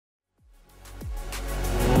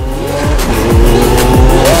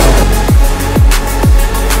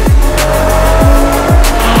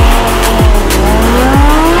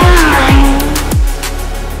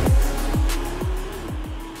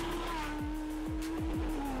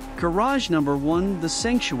Garage number 1, the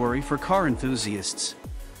sanctuary for car enthusiasts.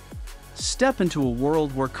 Step into a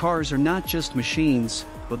world where cars are not just machines,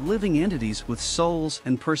 but living entities with souls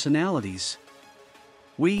and personalities.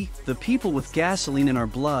 We, the people with gasoline in our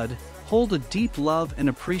blood, hold a deep love and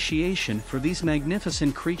appreciation for these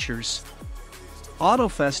magnificent creatures. Auto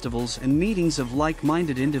festivals and meetings of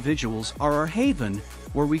like-minded individuals are our haven,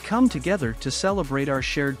 where we come together to celebrate our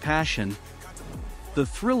shared passion. The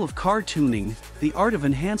thrill of car tuning, the art of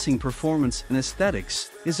enhancing performance and aesthetics,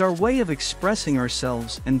 is our way of expressing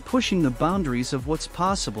ourselves and pushing the boundaries of what's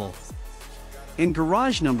possible. In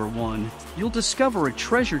Garage number 1, you'll discover a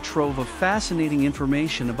treasure trove of fascinating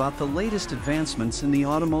information about the latest advancements in the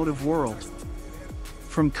automotive world.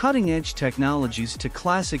 From cutting-edge technologies to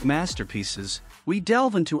classic masterpieces, we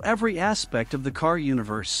delve into every aspect of the car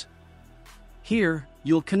universe. Here,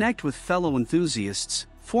 you'll connect with fellow enthusiasts,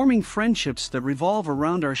 forming friendships that revolve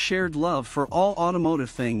around our shared love for all automotive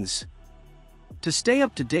things. To stay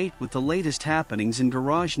up to date with the latest happenings in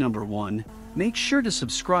Garage number 1, make sure to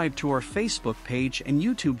subscribe to our Facebook page and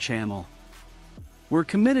YouTube channel. We're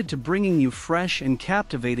committed to bringing you fresh and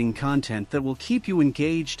captivating content that will keep you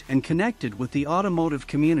engaged and connected with the automotive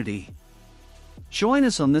community. Join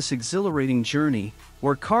us on this exhilarating journey,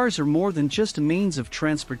 where cars are more than just a means of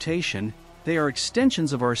transportation. They are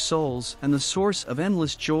extensions of our souls and the source of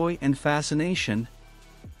endless joy and fascination.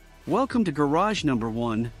 Welcome to Garage number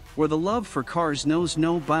 1, where the love for cars knows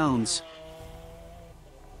no bounds.